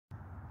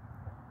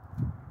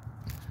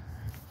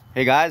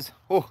Hey guys,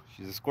 oh,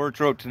 she's a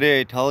scorcher out today,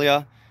 I tell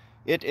ya.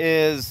 It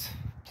is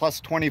plus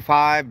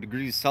 25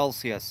 degrees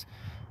Celsius.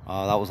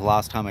 That was the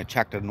last time I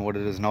checked it and what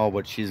it is now,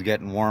 but she's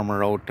getting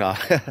warmer out.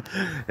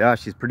 Yeah,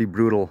 she's pretty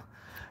brutal.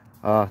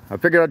 I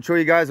figured I'd show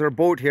you guys our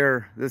boat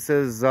here. This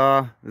is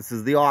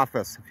the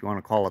office, if you want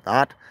to call it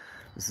that.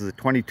 This is a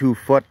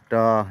 22-foot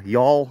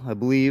yawl, I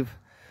believe.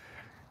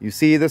 You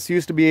see, this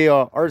used to be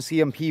a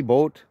RCMP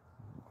boat.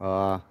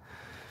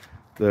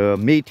 The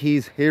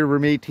Metis,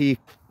 Metis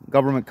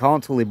Government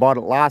Council, they bought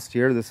it last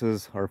year. This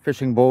is our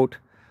fishing boat.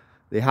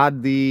 They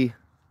had the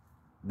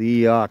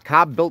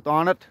cab built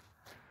on it,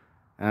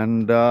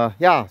 and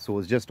yeah, so it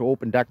was just an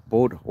open deck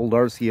boat, old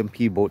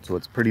RCMP boat, so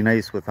it's pretty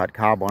nice with that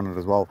cab on it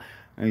as well.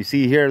 And you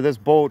see here, this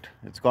boat,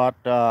 it's got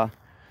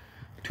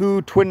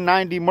two twin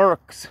 90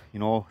 Mercs. You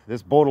know,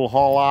 this boat will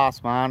haul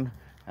ass, man.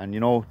 And you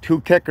know,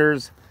 two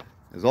kickers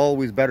is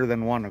always better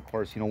than one. Of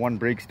course, you know, one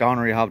breaks down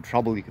or you have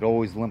trouble, you could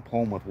always limp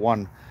home with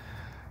one.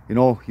 You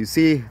know, you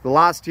see, the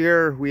last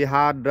year we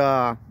had,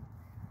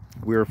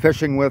 we were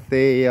fishing with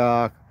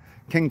a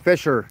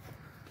Kingfisher.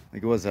 I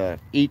think it was a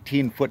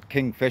 18-foot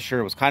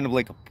Kingfisher. It was kind of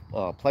like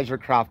a pleasure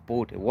craft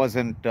boat. It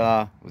wasn't,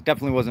 it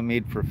definitely wasn't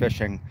made for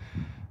fishing.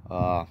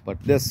 But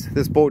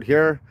this boat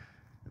here,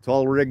 it's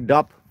all rigged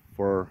up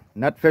for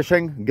net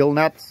fishing, gill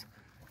nets.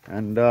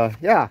 And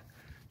yeah,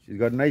 she's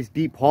got a nice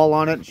deep haul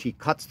on it. She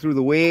cuts through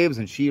the waves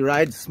and she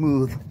rides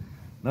smooth.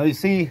 Now you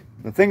see,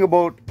 the thing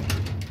about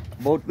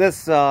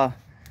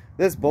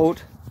this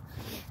boat,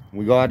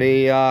 we got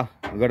a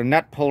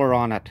net puller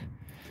on it.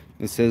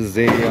 This is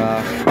a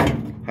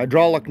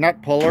hydraulic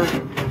net puller.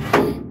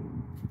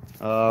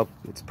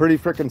 It's pretty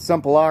freaking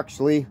simple,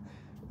 actually.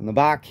 In the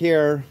back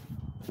here,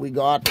 we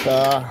got here,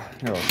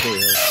 I'll show you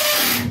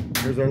here.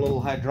 Here's our little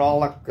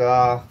hydraulic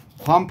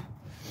pump.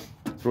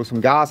 Throw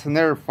some gas in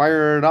there,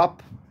 fire it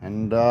up,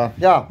 and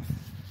yeah,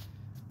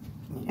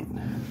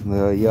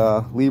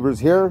 the levers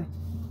here,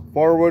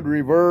 forward,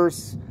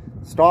 reverse,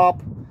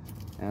 stop.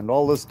 And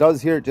all this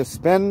does here, it just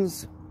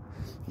spins.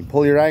 You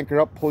pull your anchor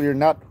up, pull your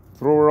net,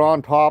 throw her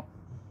on top,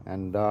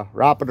 and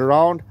wrap it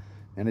around.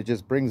 And it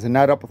just brings the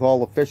net up with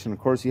all the fish. And of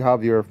course you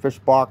have your fish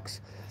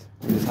box.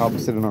 You just have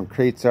it sitting on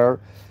crates there.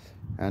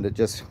 And it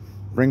just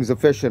brings the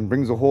fish in,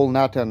 brings the whole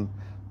net in.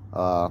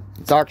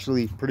 It's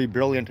actually pretty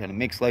brilliant, and it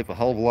makes life a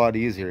hell of a lot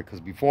easier.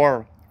 Because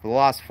before, for the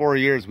last 4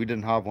 years, we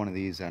didn't have one of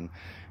these. And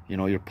you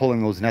know, you're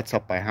pulling those nets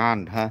up by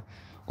hand, huh?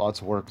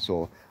 Lots of work.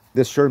 So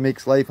this sure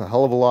makes life a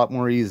hell of a lot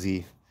more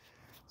easy.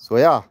 So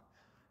yeah,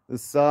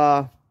 this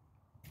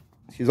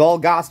she's all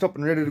gassed up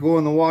and ready to go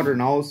in the water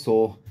now.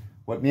 So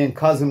what me and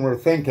cousin were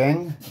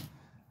thinking,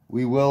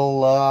 we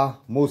will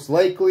most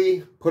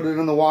likely put it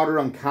in the water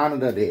on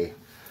Canada Day.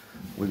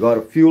 We got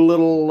a few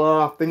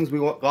little things we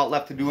got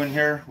left to do in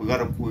here. We're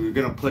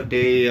gonna put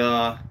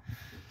a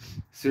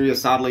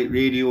Sirius satellite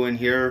radio in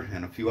here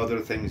and a few other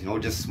things, you know,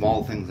 just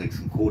small things like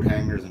some coat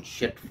hangers and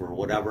shit for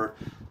whatever.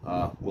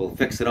 We'll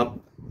fix it up,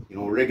 you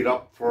know, rig it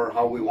up for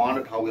how we want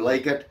it, how we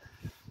like it.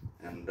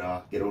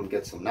 And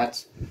get some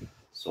nets.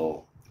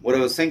 So what I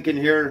was thinking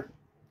here,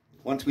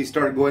 once we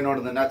start going out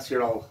of the nets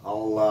here,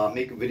 I'll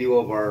make a video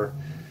of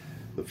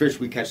the fish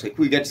we catch. Like,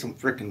 we get some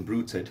freaking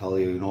brutes, I tell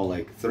you, you know,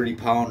 like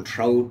 30-pound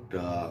trout,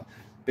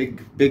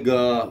 big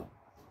freaking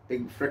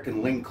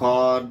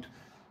lingcod,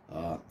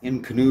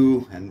 in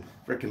canoe, and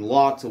freaking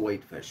lots of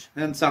whitefish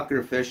and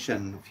sucker fish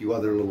and a few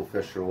other little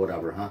fish or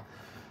whatever, huh?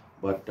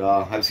 But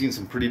I've seen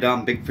some pretty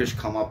damn big fish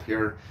come up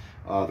here.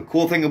 The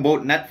cool thing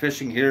about net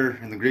fishing here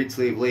in the Great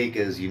Slave Lake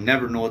is you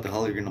never know what the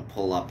hell you're gonna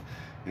pull up.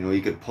 You know,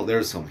 you could pull,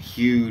 there's some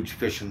huge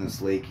fish in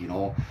this lake, you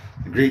know.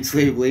 The Great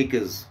Slave Lake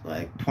is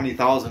like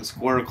 20,000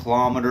 square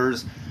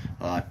kilometers,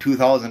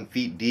 2,000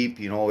 feet deep,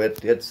 you know.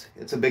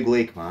 It's a big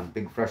lake, man,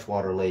 big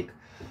freshwater lake.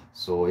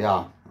 So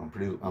yeah,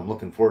 I'm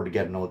looking forward to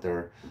getting out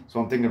there. So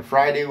I'm thinking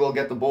Friday we'll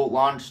get the boat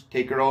launched,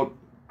 take her out,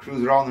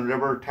 cruise around the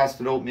river, test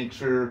it out, make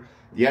sure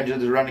the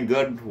engines are running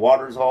good,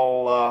 water's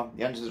all,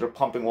 the engines are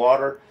pumping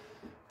water.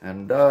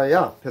 And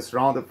yeah, piss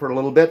around with it for a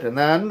little bit, and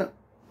then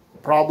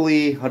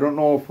probably, I don't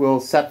know if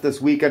we'll set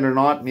this weekend or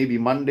not, maybe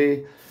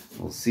Monday.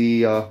 We'll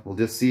see, we'll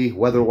just see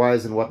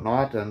weather-wise and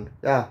whatnot, and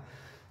yeah.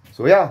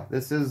 So yeah,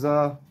 this is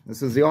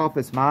the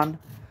office, man.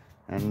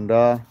 And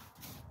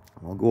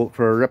we'll go out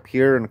for a rip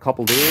here in a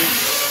couple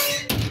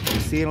days.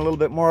 We're seeing a little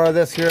bit more of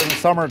this here in the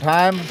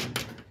summertime.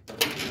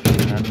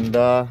 And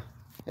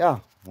yeah,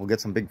 we'll get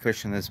some big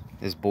fish in this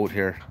boat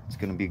here. It's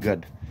gonna be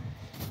good.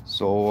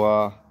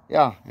 So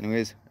yeah,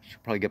 anyways, I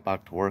should probably get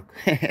back to work.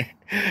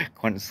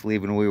 Quentin's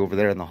slaving away over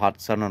there in the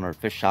hot sun on our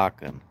fish shack,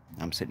 and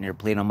I'm sitting here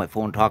playing on my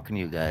phone talking to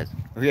you guys.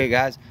 Okay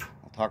guys,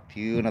 I'll talk to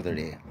you another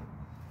day.